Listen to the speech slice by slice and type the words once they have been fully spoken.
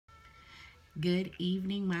Good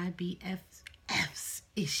evening, my BFFs.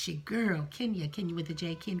 It's your girl, Kenya. Kenya with the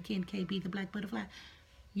J. Ken, KB, the Black Butterfly.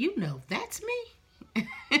 You know that's me.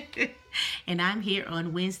 And I'm here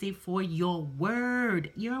on Wednesday for your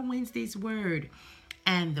word, your Wednesday's word.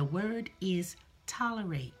 And the word is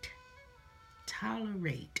tolerate.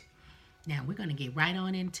 Tolerate. Now, we're going to get right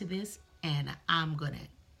on into this, and I'm going to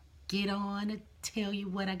get on to tell you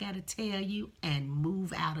what I got to tell you and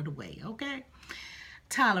move out of the way, okay?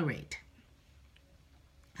 Tolerate.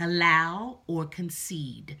 Allow or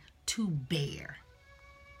concede, to bear.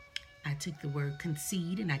 I took the word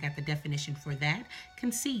concede and I got the definition for that.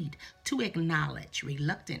 Concede, to acknowledge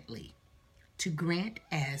reluctantly, to grant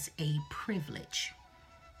as a privilege.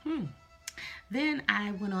 Then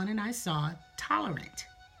I went on and I saw tolerant.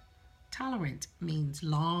 Tolerant means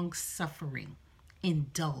long suffering,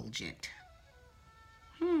 indulgent.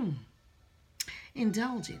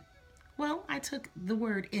 Indulgent. Well, I took the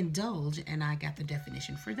word indulge and I got the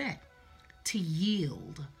definition for that. To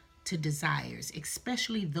yield to desires,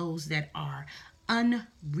 especially those that are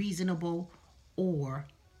unreasonable or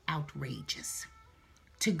outrageous.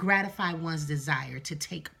 To gratify one's desire, to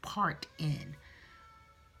take part in.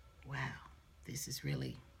 Wow, this is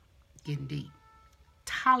really getting deep.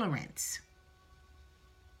 Tolerance.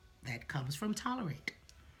 That comes from tolerate.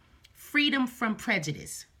 Freedom from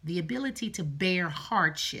prejudice, the ability to bear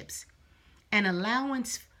hardships, an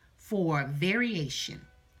allowance for variation,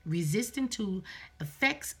 resistant to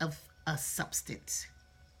effects of a substance.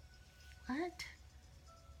 What?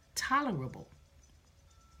 Tolerable.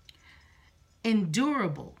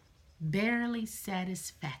 Endurable, barely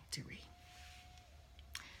satisfactory.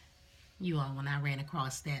 You all, when I ran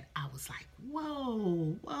across that, I was like,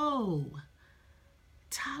 whoa.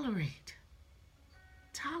 Tolerate.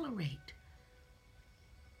 Tolerate.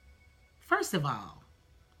 First of all,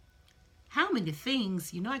 how many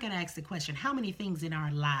things, I got to ask the question, how many things in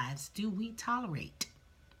our lives do we tolerate?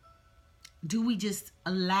 Do we just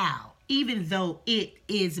allow, even though it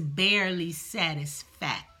is barely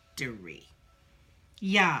satisfactory?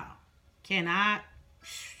 Y'all, come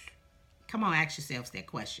on, ask yourselves that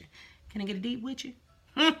question. Can I get a deep with you?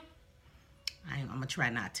 I'm going to try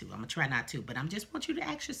not to. But I just want you to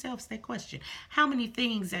ask yourselves that question. How many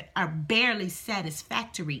things that are barely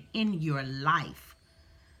satisfactory in your life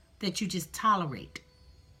that you just tolerate?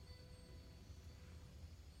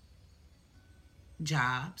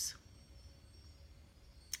 Jobs,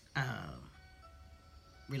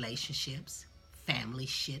 relationships, family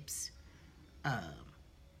ships,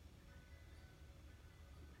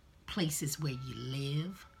 places where you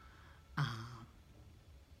live,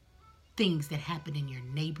 things that happen in your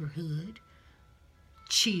neighborhood,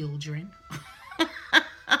 children.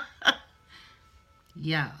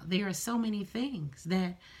 Yeah, there are so many things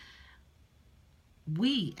that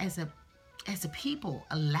we as a people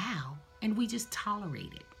allow, and we just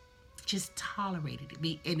tolerate it. Just tolerate it.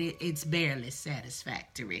 And it's barely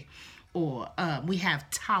satisfactory. Or we have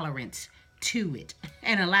tolerance to it,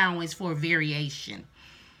 an allowance for variation,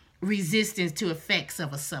 resistance to effects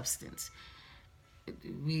of a substance.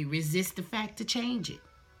 We resist the fact to change it,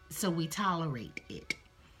 so we tolerate it.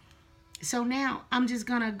 So now I'm just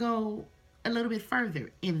going to go a little bit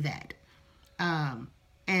further in that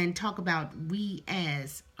and talk about we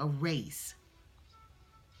as a race,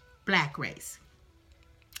 black race,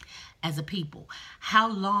 as a people, how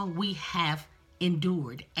long we have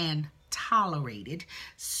endured and tolerated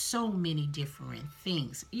so many different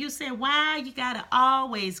things. You say, why you gotta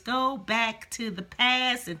always go back to the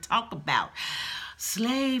past and talk about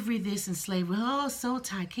slavery this and slavery? Oh, so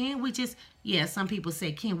tight. Can't we just, some people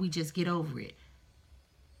say, can't we just get over it?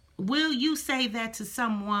 Will you say that to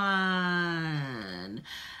someone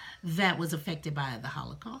that was affected by the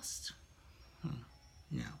Holocaust?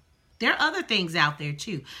 No. There are other things out there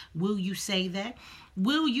too. Will you say that?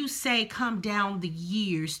 Will you say come down the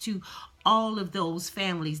years to all of those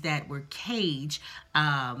families that were caged,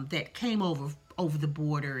 that came over the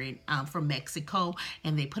border and from Mexico,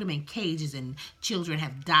 and they put them in cages and children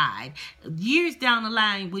have died? Years down the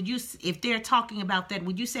line, would you, if they're talking about that,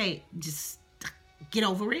 would you say just get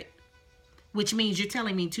over it? Which means you're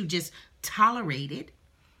telling me to just tolerate it.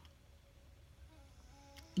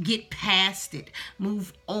 Get past it.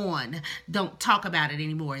 Move on. Don't talk about it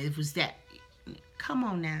anymore. It was that. Come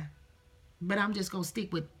on now. But I'm just going to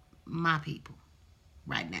stick with my people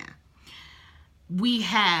right now. We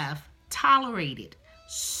have tolerated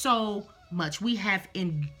so much. We have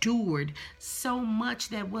endured so much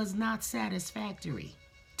that was not satisfactory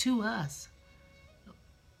to us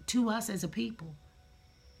as a people.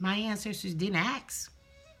 My ancestors didn't ask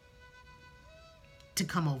to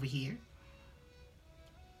come over here.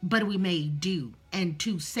 but we may do, and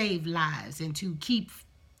to save lives and to keep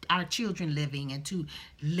our children living and to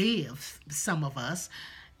live, some of us,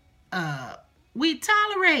 we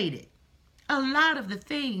tolerated a lot of the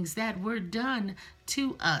things that were done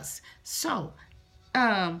to us. So,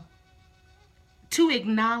 to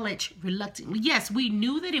acknowledge reluctantly, yes, we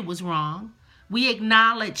knew that it was wrong. We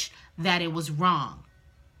acknowledged that it was wrong.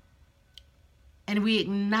 And we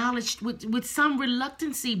acknowledged with some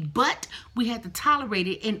reluctancy, but we had to tolerate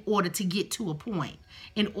it in order to get to a point,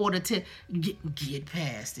 in order to get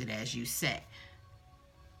past it, as you say.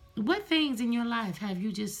 What things in your life have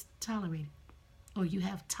you just tolerated, or you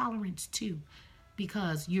have tolerance to,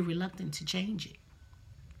 because you're reluctant to change it?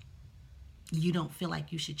 You don't feel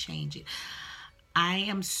like you should change it. I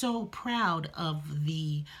am so proud of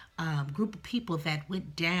the group of people that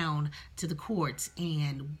went down to the courts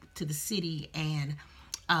and to the city and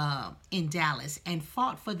in Dallas and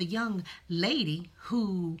fought for the young lady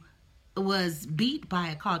who was beat by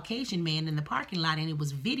a Caucasian man in the parking lot, and it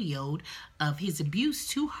was videoed of his abuse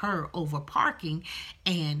to her over parking,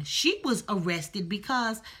 and she was arrested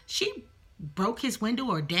because she broke his window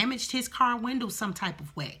or damaged his car window some type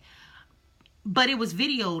of way. But it was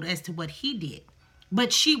videoed as to what he did.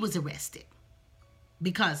 But she was arrested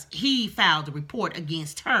because he filed a report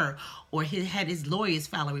against her, or he had his lawyers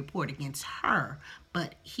file a report against her.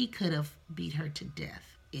 But he could have beat her to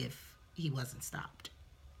death if he wasn't stopped.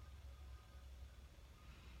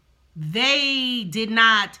 They did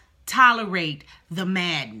not tolerate the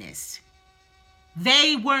madness.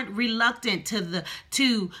 They weren't reluctant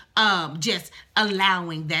to just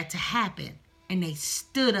allowing that to happen. And they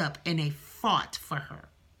stood up and they fought for her.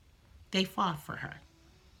 They fought for her.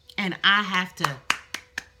 And I have to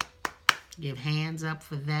give hands up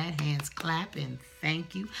for that, hands clap, and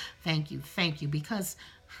thank you, thank you, thank you. Because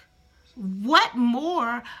what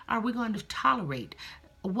more are we going to tolerate?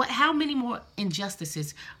 How many more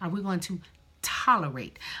injustices are we going to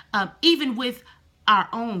tolerate? Even with our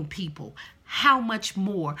own people, how much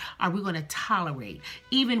more are we going to tolerate?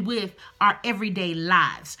 Even with our everyday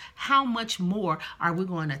lives, how much more are we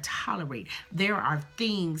going to tolerate? There are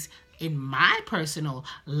things in my personal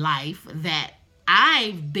life that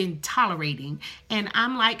I've been tolerating, and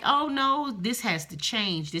I'm like, oh no, this has to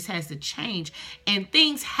change. This has to change. And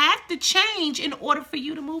things have to change in order for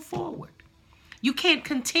you to move forward. You can't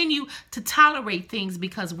continue to tolerate things,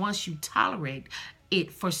 because once you tolerate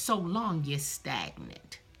it for so long, you're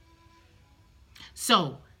stagnant.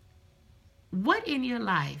 So, what in your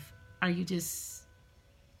life are you just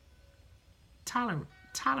tolerant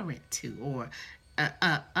to, or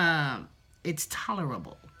it's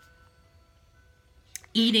tolerable?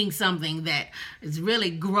 Eating something that is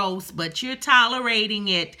really gross, but you're tolerating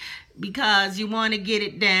it because you want to get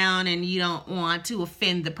it down and you don't want to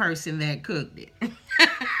offend the person that cooked it.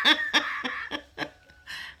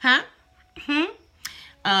 Huh?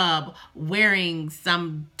 Wearing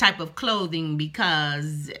some type of clothing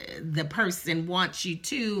because the person wants you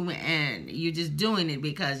to, and you're just doing it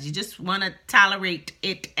because you just want to tolerate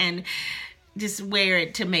it and just wear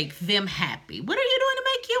it to make them happy. What are you doing to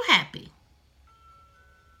make you happy?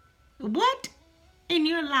 What in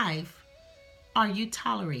your life are you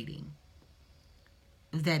tolerating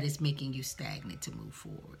that is making you stagnant to move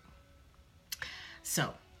forward?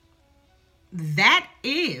 So, that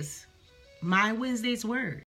is my Wednesday's word.